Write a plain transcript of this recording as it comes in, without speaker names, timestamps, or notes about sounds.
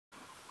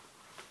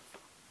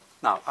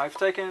Now I've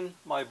taken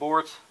my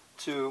board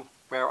to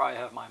where I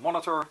have my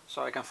monitor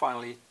so I can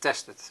finally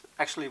test it.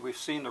 Actually we've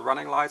seen the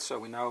running lights, so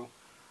we know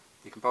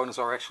the components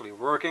are actually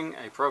working,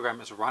 a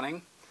program is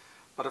running,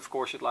 but of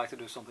course you'd like to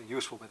do something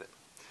useful with it.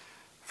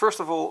 First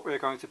of all, we're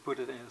going to put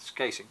it in its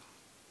casing.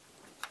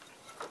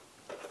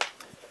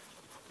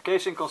 The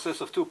casing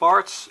consists of two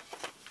parts.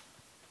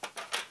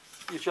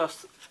 You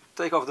just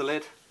take off the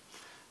lid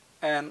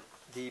and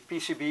the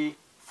PCB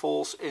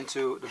falls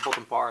into the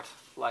bottom part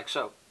like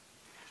so.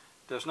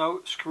 There's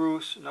no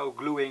screws, no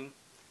gluing,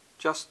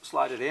 just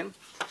slide it in,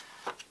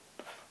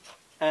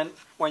 and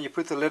when you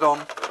put the lid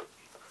on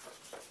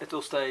it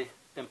will stay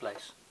in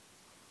place.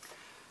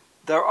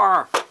 There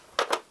are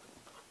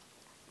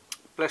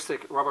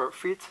plastic rubber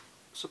feet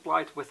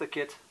supplied with the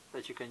kit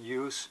that you can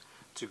use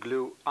to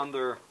glue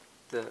under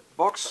the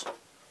box.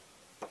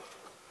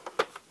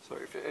 So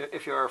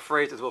if you're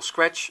afraid it will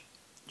scratch,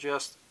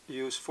 just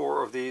use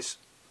 4 of these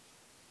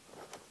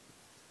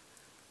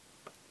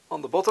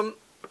on the bottom.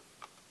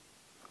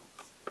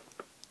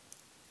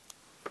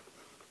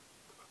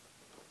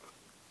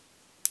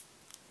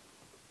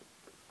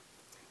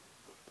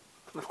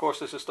 And of course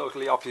this is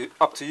totally up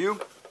to you.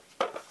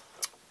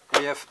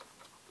 We have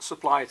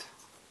supplied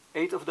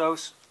 8 of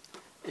those.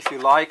 If you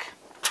like,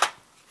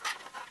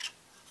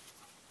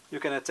 you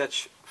can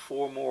attach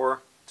 4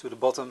 more to the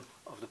bottom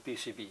of the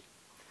PCB,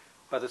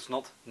 but it's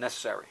not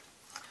necessary.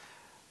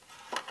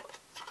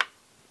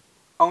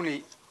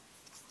 Only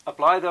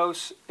apply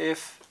those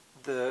if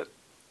the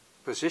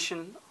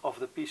position of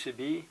the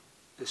PCB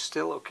is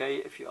still okay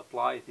if you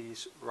apply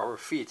these rubber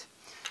feet,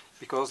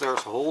 because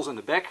there's holes in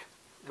the back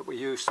that we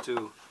use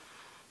to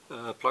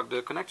plug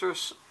the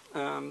connectors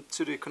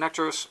to the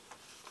connectors,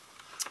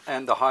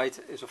 and the height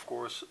is of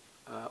course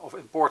of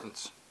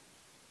importance.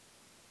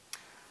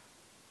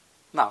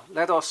 Now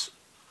let us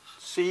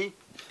see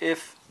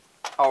if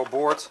our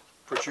board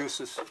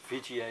produces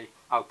VGA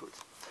output.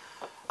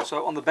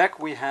 So on the back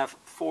we have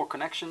 4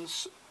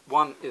 connections.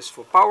 One is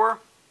for power,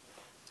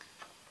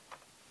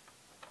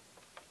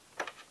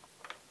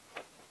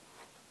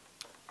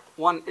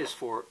 one is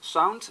for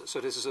sound,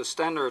 so this is a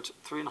standard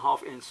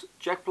 3.5 inch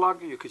jack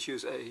plug. You could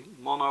use a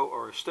mono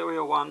or a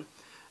stereo one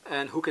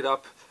and hook it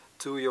up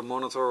to your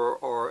monitor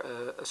or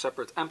a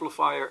separate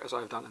amplifier, as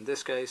I've done in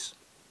this case,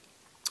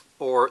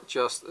 or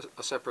just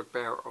a separate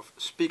pair of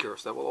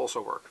speakers. That will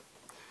also work.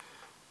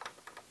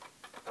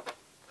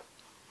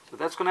 So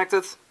that's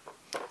connected.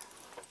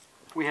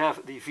 We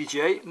have the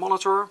VGA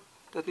monitor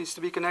that needs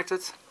to be connected.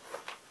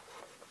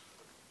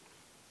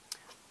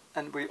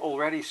 And we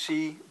already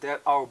see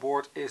that our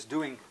board is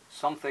doing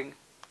something,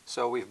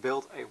 so we've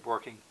built a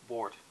working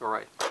board.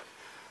 Alright.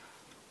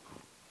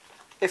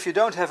 If you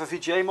don't have a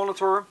VGA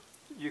monitor,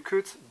 you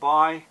could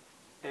buy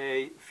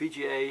a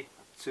VGA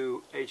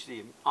to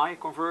HDMI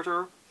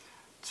converter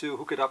to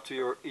hook it up to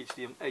your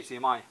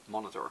HDMI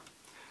monitor.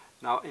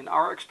 Now in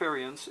our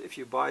experience, if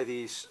you buy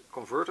these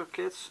converter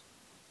kits,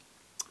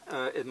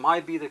 it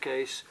might be the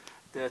case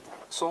that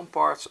some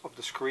parts of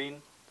the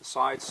screen, the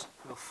sides,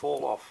 will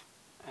fall off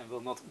and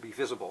will not be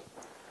visible.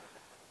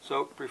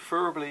 So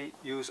preferably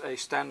use a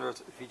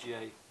standard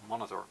VGA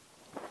monitor.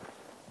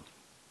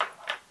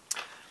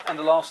 And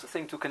the last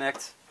thing to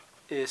connect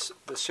is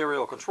the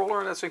serial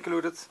controller that's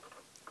included.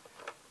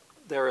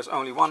 There is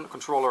only one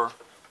controller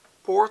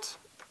port.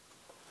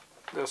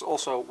 There's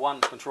also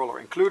one controller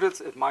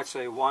included. It might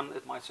say 1,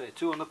 it might say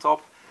 2 on the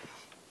top.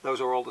 Those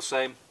are all the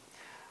same.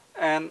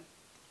 And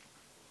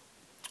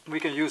we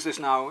can use this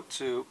now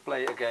to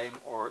play a game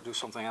or do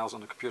something else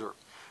on the computer.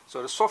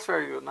 So the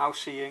software you're now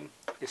seeing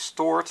is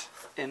stored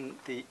in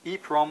the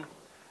EEPROM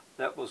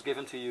that was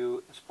given to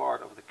you as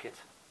part of the kit.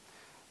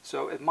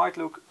 So it might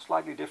look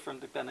slightly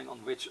different depending on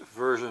which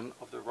version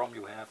of the ROM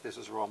you have. This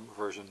is ROM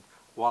version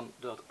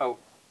 1.0.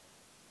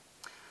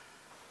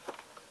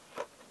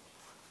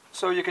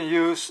 So you can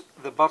use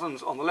the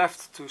buttons on the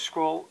left to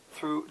scroll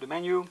through the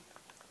menu.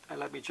 And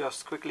let me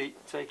just quickly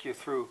take you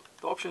through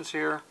the options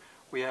here.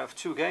 We have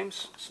 2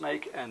 games,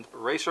 Snake and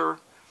Racer.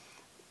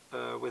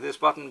 With this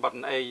button,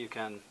 button A, you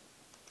can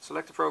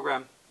select the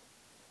program.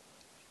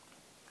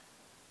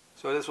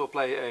 So this will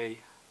play a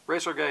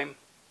racer game.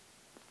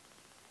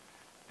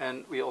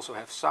 And we also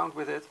have sound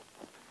with it.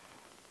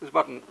 This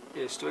button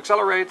is to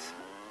accelerate,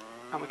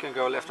 and we can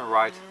go left and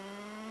right.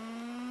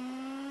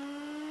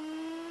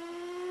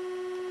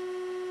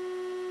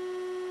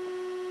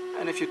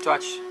 And if you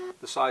touch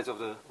the sides of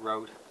the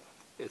road,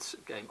 it's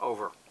game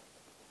over.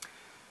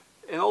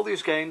 In all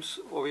these games,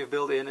 what we've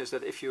built in is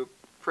that if you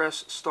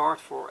press start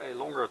for a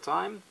longer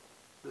time,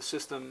 the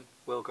system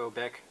will go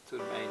back to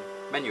the main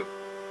menu.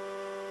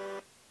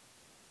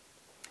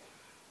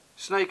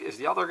 Snake is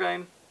the other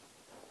game.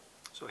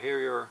 So here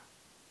you're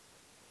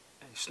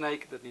a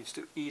snake that needs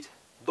to eat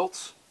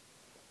dots.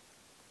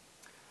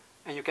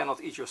 And you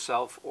cannot eat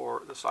yourself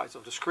or the sides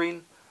of the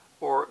screen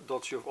or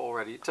dots you've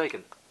already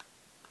taken.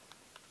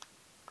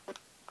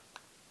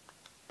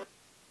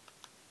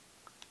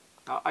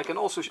 Now I can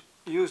also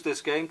use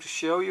this game to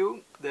show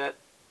you that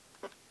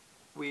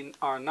we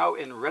are now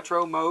in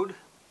retro mode.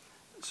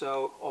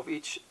 So of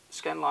each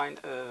scan line,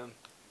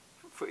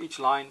 for each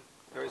line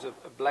there is a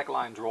black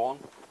line drawn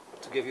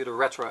to give you the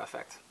retro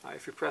effect. Now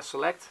if you press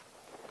select,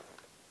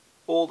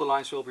 all the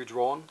lines will be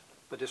drawn,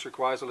 but this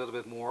requires a little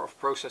bit more of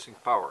processing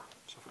power.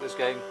 So for this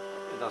game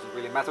it doesn't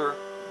really matter,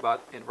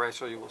 but in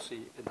Racer you will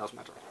see it does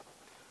matter.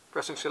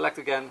 Pressing select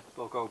again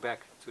will go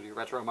back to the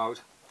retro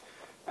mode,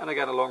 and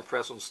again a long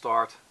press on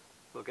start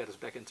will get us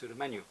back into the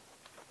menu.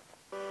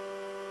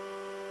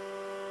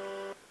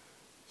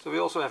 So we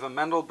also have a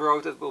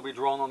Mandelbrot that will be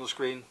drawn on the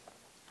screen.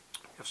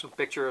 We have some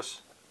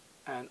pictures,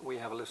 and we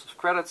have a list of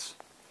credits,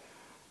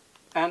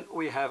 and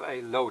we have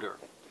a loader.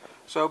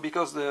 So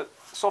because the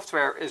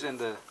software is in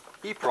the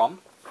EEPROM,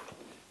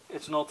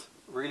 it's not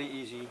really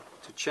easy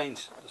to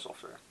change the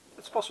software.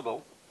 It's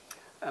possible,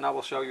 and I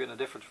will show you in a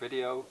different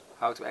video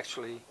how to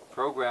actually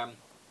program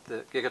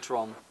the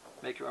Gigatron,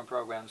 make your own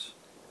programs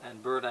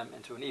and burn them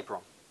into an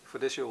EEPROM. For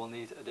this you will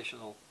need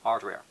additional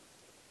hardware.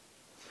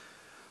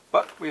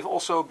 But we've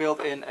also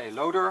built in a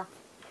loader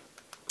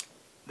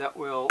that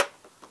will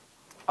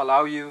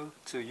allow you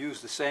to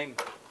use the same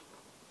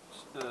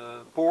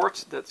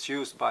port that's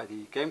used by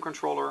the game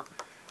controller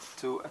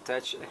to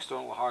attach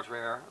external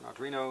hardware, an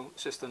Arduino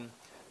system,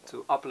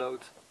 to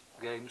upload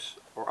games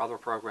or other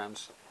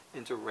programs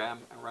into RAM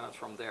and run it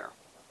from there.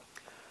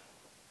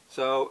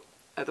 So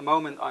at the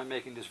moment I'm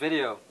making this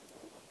video,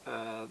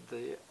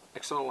 the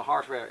external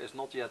hardware is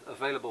not yet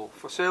available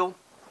for sale,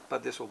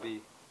 but this will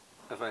be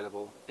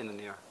available in the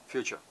near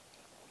future.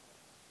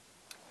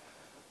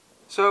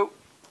 So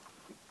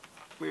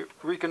we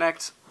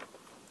reconnect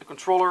the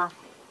controller,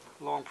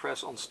 long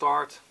press on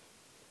start,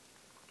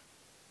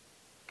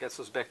 gets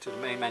us back to the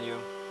main menu.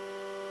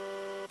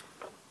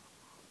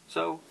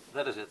 So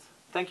that is it.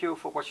 Thank you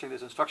for watching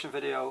this instruction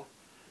video,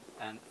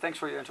 and thanks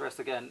for your interest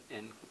again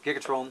in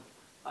Gigatron.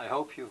 I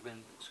hope you've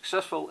been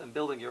successful in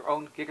building your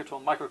own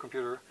Gigatron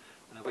microcomputer,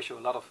 and I wish you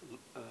a lot of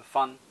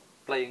fun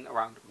playing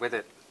around with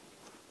it.